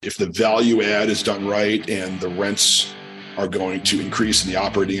If the value add is done right and the rents are going to increase and the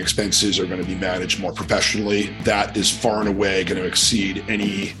operating expenses are going to be managed more professionally, that is far and away going to exceed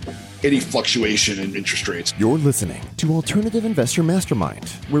any fluctuation in interest rates. You're listening to Alternative Investor Mastermind,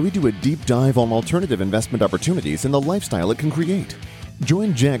 where we do a deep dive on alternative investment opportunities and the lifestyle it can create.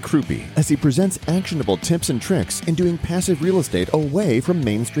 Join Jack Krupe as he presents actionable tips and tricks in doing passive real estate away from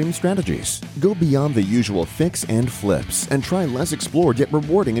mainstream strategies. Go beyond the usual fix and flips and try less explored yet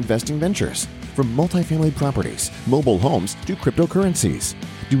rewarding investing ventures. From multifamily properties, mobile homes to cryptocurrencies.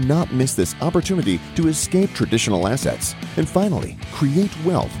 Do not miss this opportunity to escape traditional assets and finally create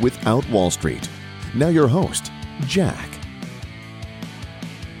wealth without Wall Street. Now your host, Jack.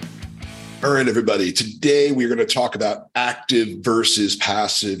 All right, everybody. Today, we're going to talk about active versus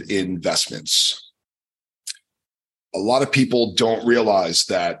passive investments. A lot of people don't realize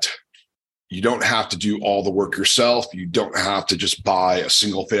that you don't have to do all the work yourself. You don't have to just buy a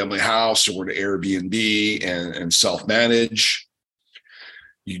single family house or an Airbnb and self-manage.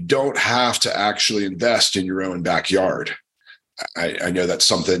 You don't have to actually invest in your own backyard. I know that's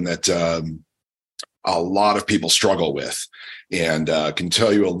something that a lot of people struggle with. And can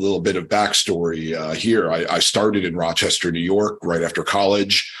tell you a little bit of backstory here. I started in Rochester, New York, right after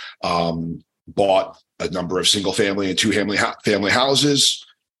college, bought a number of single family and two family houses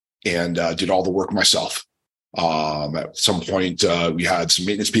and did all the work myself. At some point, we had some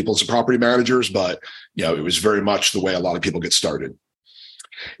maintenance people and some property managers, but it was very much the way a lot of people get started.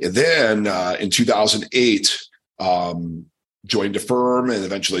 And then in 2008, joined a firm and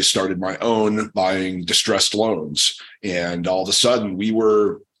eventually started my own buying distressed loans. And all of a sudden we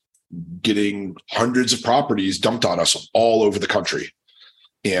were getting hundreds of properties dumped on us all over the country,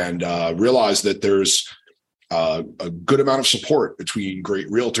 and realized that there's a good amount of support between great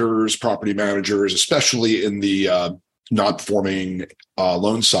realtors, property managers, especially in the non-performing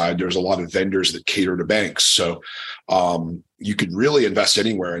loan side. There's a lot of vendors that cater to banks. So you could really invest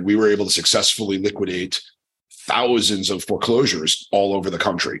anywhere. And we were able to successfully liquidate thousands of foreclosures all over the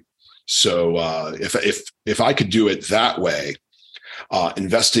country. So if I could do it that way,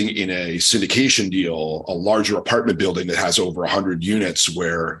 investing in a syndication deal, a larger apartment building that has over 100 units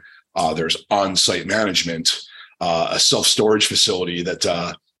where there's on-site management, a self-storage facility that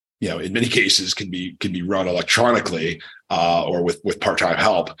in many cases can be run electronically or with part-time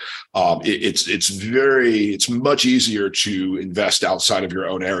help. It's much easier to invest outside of your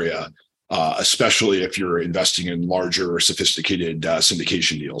own area. Especially if you're investing in larger, sophisticated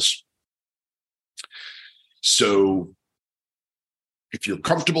syndication deals. So if you're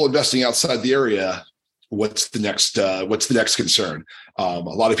comfortable investing outside the area, what's the next concern? A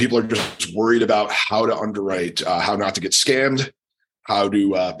lot of people are just worried about how to underwrite, how not to get scammed, how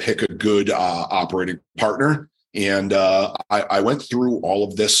to pick a good operating partner. And I went through all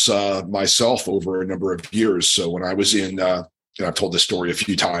of this myself over a number of years. So when I was in and I've told this story a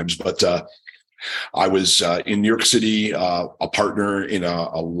few times, but I was in New York City, a partner in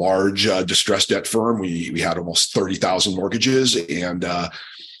a large distressed debt firm. We had almost 30,000 mortgages and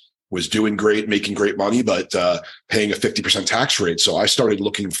was doing great, making great money, but paying a 50% tax rate. So I started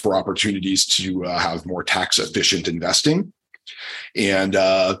looking for opportunities to have more tax efficient investing, and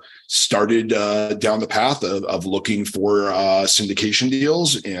started down the path of looking for syndication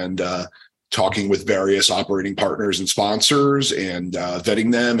deals and talking with various operating partners and sponsors and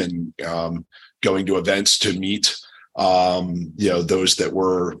vetting them and going to events to meet those that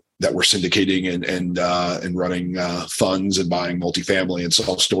were syndicating and running funds and buying multifamily and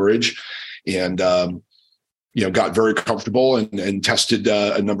self-storage, and got very comfortable and tested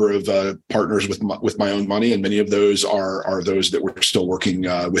a number of partners with my own money, and many of those are those that we're still working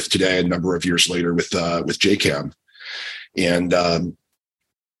with today a number of years later with JCAM. And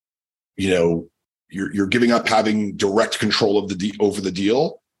you're giving up having direct control of over the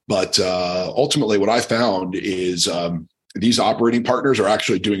deal. But ultimately what I found is these operating partners are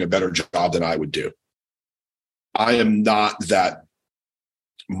actually doing a better job than I would do. I am not that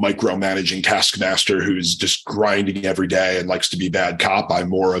micromanaging taskmaster who's just grinding every day and likes to be bad cop. I'm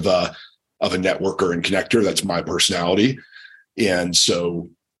more of a networker and connector. That's my personality. And so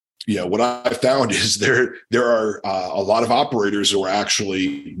what I found is there are a lot of operators who are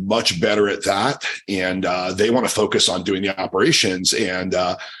actually much better at that, and they want to focus on doing the operations, and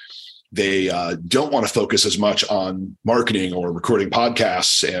they don't want to focus as much on marketing or recording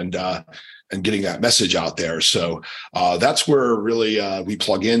podcasts and getting that message out there. So that's where really we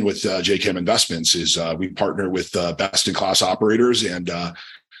plug in with JCAM Investments. Is we partner with best-in-class operators, and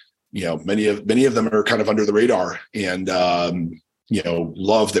many of them are kind of under the radar, and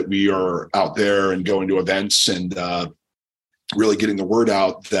love that we are out there and going to events and really getting the word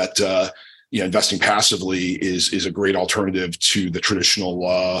out that investing passively is a great alternative to the traditional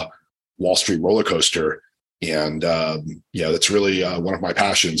Wall Street roller coaster. And that's really one of my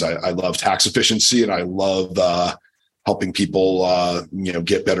passions. I love tax efficiency, and I love helping people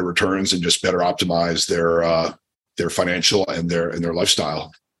get better returns and just better optimize their financial and their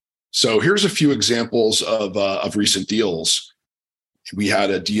lifestyle. So here's a few examples of recent deals. We had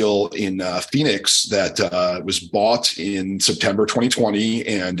a deal in Phoenix that was bought in September 2020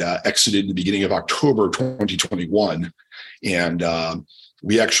 and exited in the beginning of October 2021. And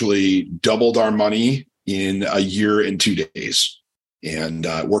we actually doubled our money in a year and 2 days, and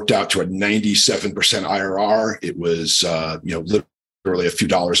worked out to a 97% IRR. It was literally a few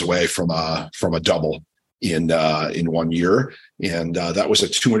dollars away from a double in 1 year. And that was a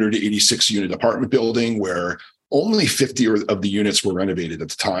 286 unit apartment building where only 50 of the units were renovated at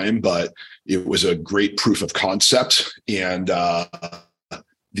the time, but it was a great proof of concept. And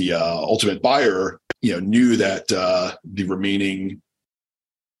the ultimate buyer, knew that the remaining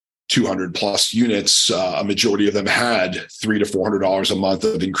 200 plus units, a majority of them had $300 to $400 a month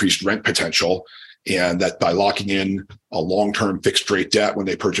of increased rent potential. And that by locking in a long-term fixed rate debt when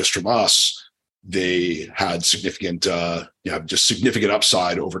they purchased from us, they had significant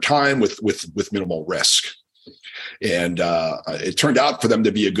upside over time with minimal risk. And it turned out for them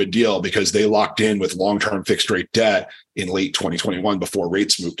to be a good deal because they locked in with long-term fixed rate debt in late 2021 before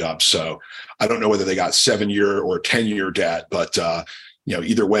rates moved up. So I don't know whether they got 7-year or 10-year debt, but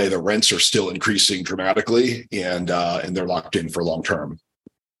either way, the rents are still increasing dramatically, and they're locked in for long term.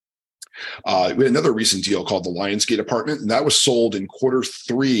 We had another recent deal called the Lionsgate apartment, and that was sold in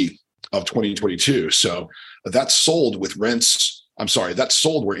Q3 of 2022. So that's sold with rents. That's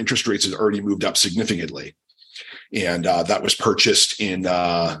sold where interest rates had already moved up significantly. And that was purchased in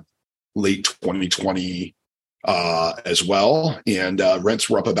late 2020 as well. And rents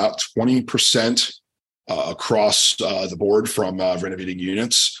were up about 20% across the board from renovating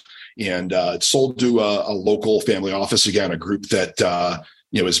units. And it sold to a local family office, again, a group that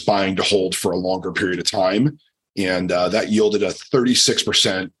is buying to hold for a longer period of time. And that yielded a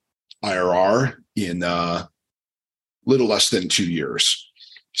 36% IRR in little less than 2 years.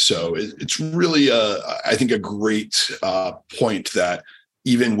 So it's really, I think, a great point that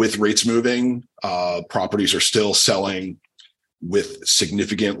even with rates moving, properties are still selling with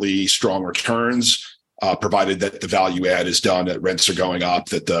significantly strong returns, provided that the value add is done, that rents are going up,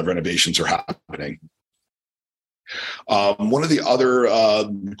 that the renovations are happening. One of the other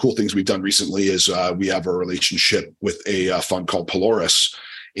cool things we've done recently is we have a relationship with a fund called Polaris.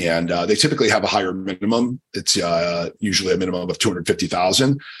 And they typically have a higher minimum. It's usually a minimum of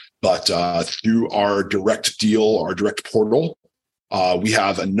 $250,000. But through our direct portal, we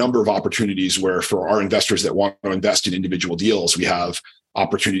have a number of opportunities where for our investors that want to invest in individual deals, we have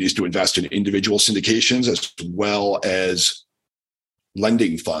opportunities to invest in individual syndications as well as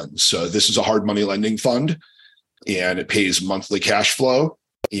lending funds. So this is a hard money lending fund, and it pays monthly cash flow.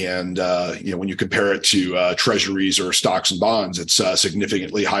 And when you compare it to treasuries or stocks and bonds, it's a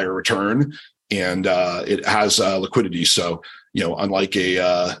significantly higher return, and it has liquidity. So unlike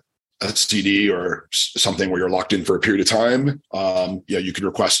a CD or something where you're locked in for a period of time, you can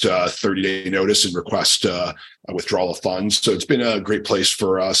request a 30-day notice and request a withdrawal of funds. So it's been a great place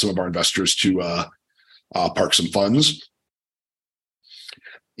for some of our investors to park some funds.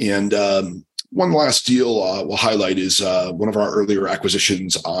 And one last deal we'll highlight is one of our earlier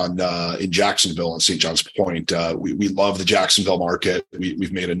acquisitions in Jacksonville and St. John's Point. We love the Jacksonville market.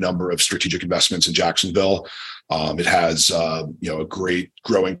 We've made a number of strategic investments in Jacksonville. It has a great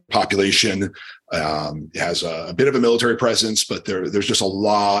growing population. It has a bit of a military presence, but there's just a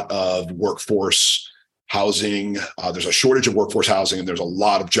lot of workforce housing. There's a shortage of workforce housing, and there's a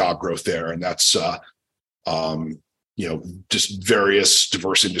lot of job growth there, and that's just various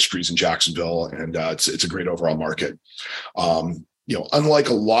diverse industries in Jacksonville, and it's a great overall market. Unlike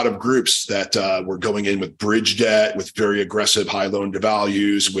a lot of groups that were going in with bridge debt, with very aggressive high loan to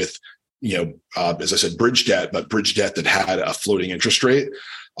values, with as I said, bridge debt, but bridge debt that had a floating interest rate.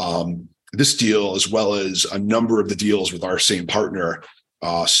 This deal, as well as a number of the deals with our same partner,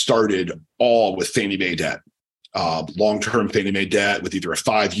 started all with Fannie Mae debt, long-term Fannie Mae debt with either a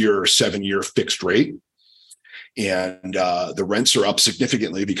 5-year or 7-year fixed rate. And the rents are up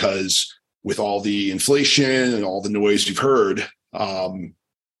significantly because with all the inflation and all the noise you've heard,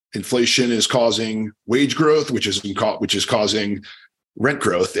 inflation is causing wage growth, which is causing rent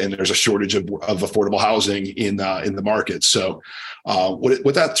growth, and there's a shortage of affordable housing in the market. So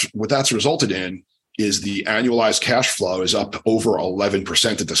what that's resulted in is the annualized cash flow is up over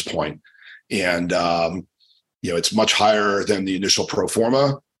 11% at this point. And it's much higher than the initial pro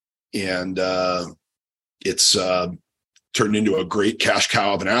forma, and it's turned into a great cash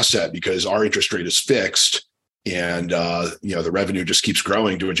cow of an asset because our interest rate is fixed, and the revenue just keeps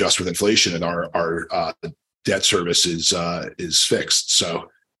growing to adjust with inflation, and our debt service is fixed. So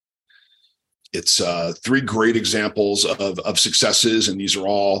it's three great examples of successes, and these are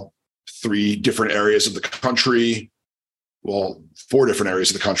all three different areas of the country. Well, four different areas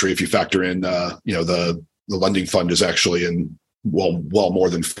of the country if you factor in the lending fund is actually in well more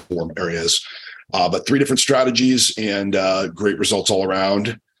than four areas, but three different strategies and great results all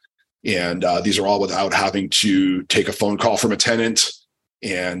around. And these are all without having to take a phone call from a tenant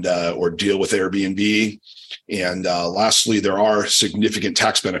and or deal with Airbnb. And lastly, there are significant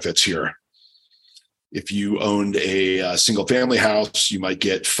tax benefits here. If you owned a single family house, you might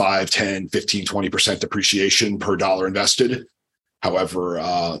get 5, 10, 15, 20% depreciation per dollar invested.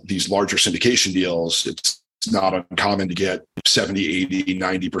 However, these larger syndication deals, it's not uncommon to get 70, 80,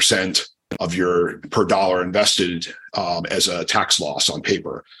 90% of your per dollar invested as a tax loss on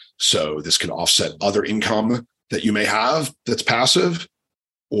paper. So this can offset other income that you may have that's passive.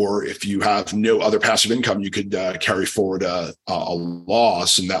 Or if you have no other passive income, you could carry forward a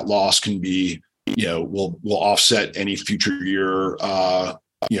loss, and that loss can be will offset any future year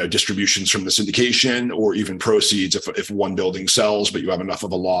distributions from the syndication, or even proceeds if one building sells, but you have enough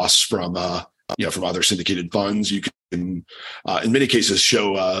of a loss from other syndicated funds. You can in many cases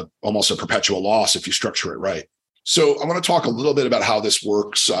show almost a perpetual loss if you structure it right. So I want to talk a little bit about how this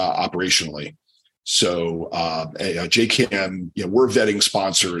works operationally. So JCAM, we're vetting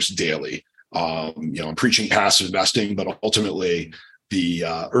sponsors daily. I'm preaching passive investing, but ultimately the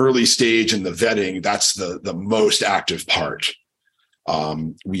early stage and the vetting, that's the most active part.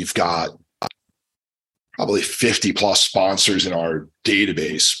 We've got probably 50 plus sponsors in our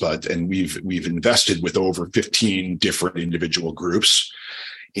database, and we've invested with over 15 different individual groups.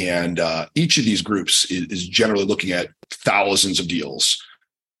 And each of these groups is generally looking at thousands of deals.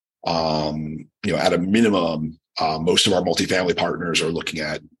 At a minimum, most of our multifamily partners are looking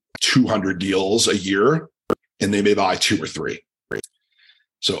at 200 deals a year, and they may buy 2 or 3.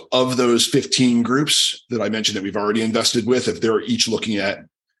 So of those 15 groups that I mentioned that we've already invested with, if they're each looking at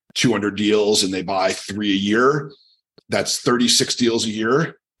 200 deals and they buy 3 a year, that's 36 deals a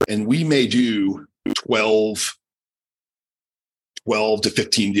year. And we may do 12 to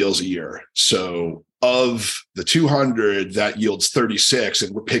 15 deals a year. So of the 200, that yields 36,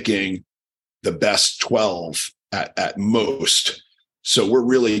 and we're picking the best 12 at most. So we're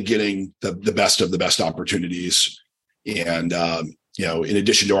really getting the best of the best opportunities. And in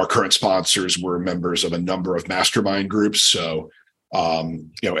addition to our current sponsors, we're members of a number of mastermind groups. So,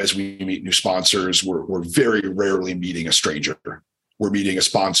 as we meet new sponsors, we're very rarely meeting a stranger. We're meeting a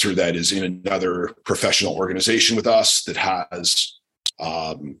sponsor that is in another professional organization with us that has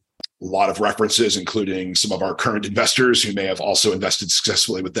a lot of references, including some of our current investors who may have also invested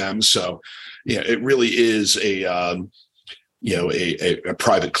successfully with them. So, it really is a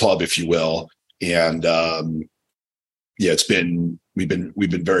private club, if you will. And we've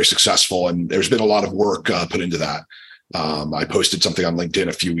been very successful, and there's been a lot of work put into that. I posted something on LinkedIn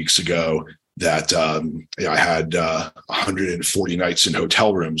a few weeks ago that I had 140 nights in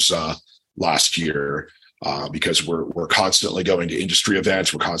hotel rooms last year because we're constantly going to industry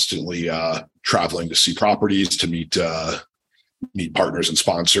events. We're constantly traveling to see properties, to meet partners and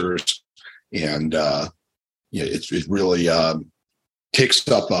sponsors, and it really takes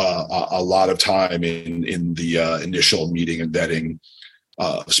up a lot of time in the initial meeting and vetting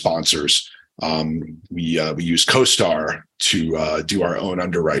sponsors. We use CoStar to do our own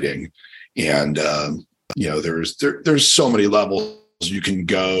underwriting, and there's so many levels you can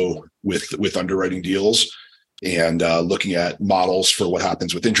go with underwriting deals, and looking at models for what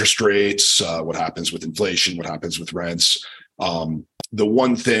happens with interest rates, what happens with inflation, what happens with rents. The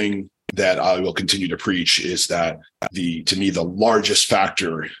one thing that I will continue to preach is that to me, the largest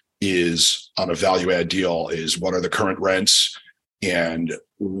factor is on a value add deal is what are the current rents and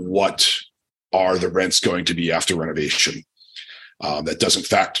what are the rents going to be after renovation.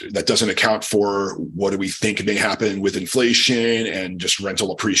 That doesn't account for what do we think may happen with inflation and just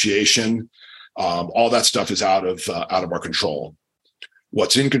rental appreciation. All that stuff is out of our control.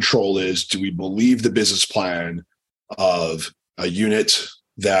 What's in control is, do we believe the business plan of a unit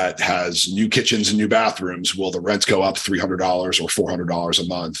that has new kitchens and new bathrooms? Will the rent go up $300 or $400 a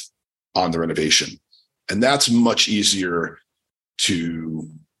month on the renovation? And that's much easier to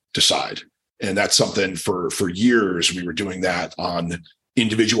decide. And that's something for years, we were doing that on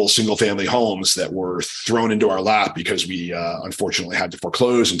individual single family homes that were thrown into our lap because we unfortunately had to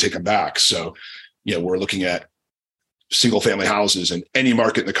foreclose and take them back. So, we're looking at single family houses in any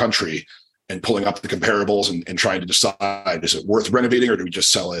market in the country and pulling up the comparables and trying to decide, is it worth renovating or do we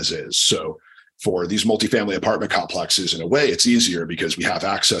just sell as is? So for these multifamily apartment complexes, in a way, it's easier because we have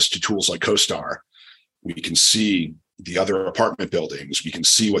access to tools like CoStar. We can see the other apartment buildings. We can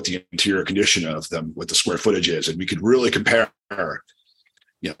see what the interior condition of them, what the square footage is, and we could really compare,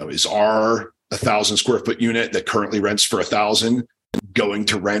 is our 1,000 square foot unit that currently rents for $1,000 going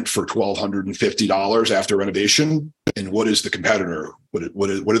to rent for $1,250 after renovation? And what is the competitor? What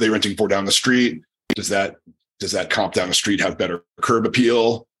are they renting for down the street? Does that comp down the street have better curb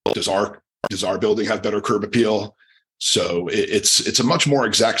appeal? Does our building have better curb appeal? So it's a much more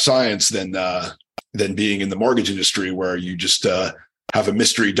exact science than being in the mortgage industry, where you just have a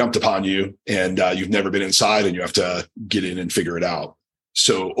mystery dumped upon you and you've never been inside and you have to get in and figure it out.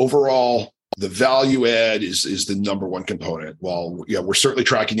 So overall, the value add is the number one component. While we're certainly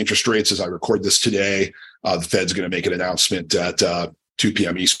tracking interest rates as I record this today, the Fed's going to make an announcement at 2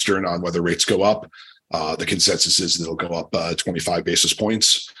 p.m. Eastern on whether rates go up. The consensus is that it'll go up 25 basis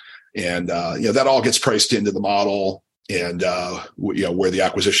points. And that all gets priced into the model, and where the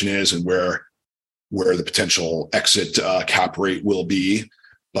acquisition is and where the potential exit cap rate will be.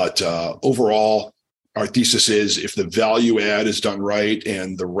 But overall, our thesis is if the value add is done right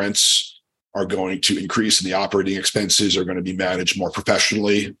and the rents are going to increase and the operating expenses are going to be managed more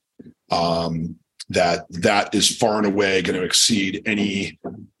professionally, that is far and away going to exceed any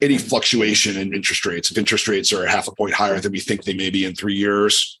fluctuation in interest rates. If interest rates are 0.5 point higher than we think they may be in 3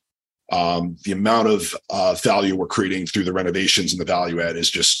 years, the amount of value we're creating through the renovations and the value add is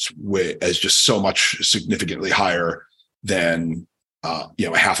just so much significantly higher than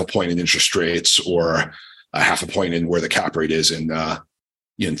 0.5 point in interest rates or 0.5 point in where the cap rate is in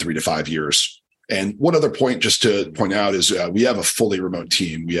 3 to 5 years. And one other point just to point out is we have a fully remote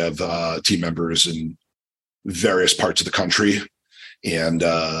team. We have team members in various parts of the country, and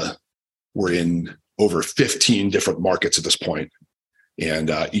we're in over 15 different markets at this point. And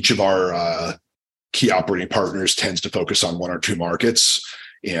each of our key operating partners tends to focus on 1 or 2 markets.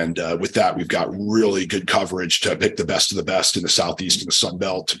 And with that, we've got really good coverage to pick the best of the best in the Southeast and the Sun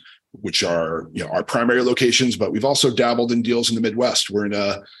Belt, which are our primary locations. But we've also dabbled in deals in the Midwest. We're in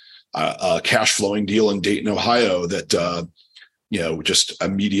a cash flowing deal in Dayton, Ohio that just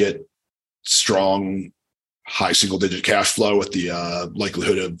immediate, strong, high single digit cash flow with the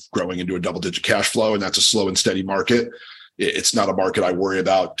likelihood of growing into a double digit cash flow. And that's a slow and steady market. It's not a market I worry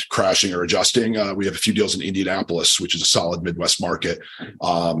about crashing or adjusting. We have a few deals in Indianapolis, which is a solid Midwest market,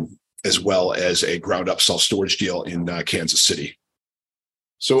 as well as a ground up self-storage deal in Kansas City.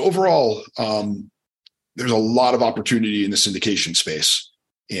 So overall, there's a lot of opportunity in the syndication space.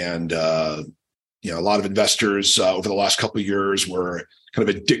 And, a lot of investors over the last couple of years were kind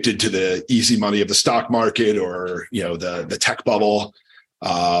of addicted to the easy money of the stock market or, the tech bubble,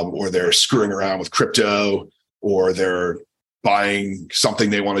 or they're screwing around with crypto, or they're buying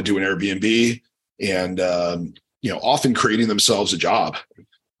something they want to do in Airbnb and, often creating themselves a job.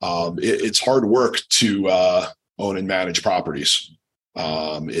 It's hard work to own and manage properties.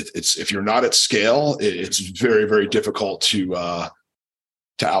 It's if you're not at scale, it's very, very difficult to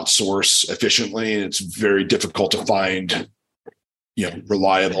outsource efficiently, and it's very difficult to find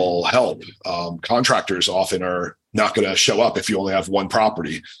reliable help. Contractors often are not going to show up if you only have one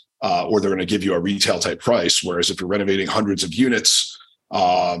property, or they're going to give you a retail type price. Whereas if you're renovating hundreds of units,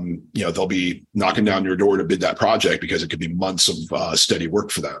 they'll be knocking down your door to bid that project because it could be months of steady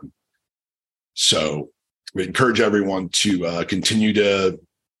work for them. So we encourage everyone to continue to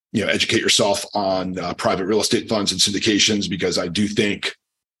educate yourself on private real estate funds and syndications, because I do think,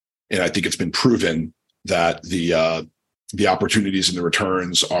 and I think it's been proven, that the opportunities and the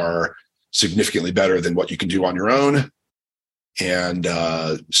returns are significantly better than what you can do on your own, and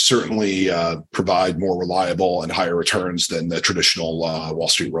certainly provide more reliable and higher returns than the traditional Wall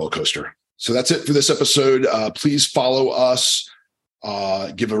Street roller coaster. So that's it for this episode. Please follow us.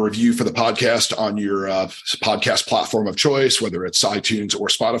 Give a review for the podcast on your podcast platform of choice, whether it's iTunes or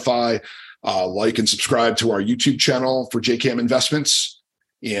Spotify. Like and subscribe to our YouTube channel for JCAM Investments.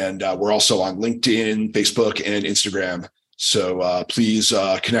 And we're also on LinkedIn, Facebook, and Instagram. So please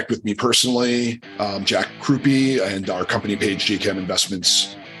connect with me personally, Jack Krupe, and our company page, JCAM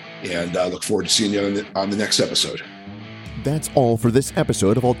Investments. And look forward to seeing you on the next episode. That's all for this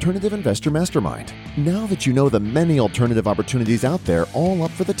episode of Alternative Investor Mastermind. Now that you know the many alternative opportunities out there, all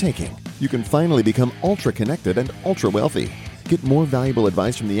up for the taking, you can finally become ultra connected and ultra wealthy. Get more valuable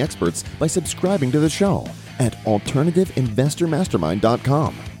advice from the experts by subscribing to the show at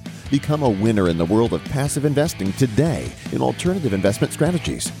AlternativeInvestorMastermind.com. Become a winner in the world of passive investing today in alternative investment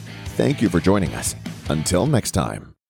strategies. Thank you for joining us. Until next time.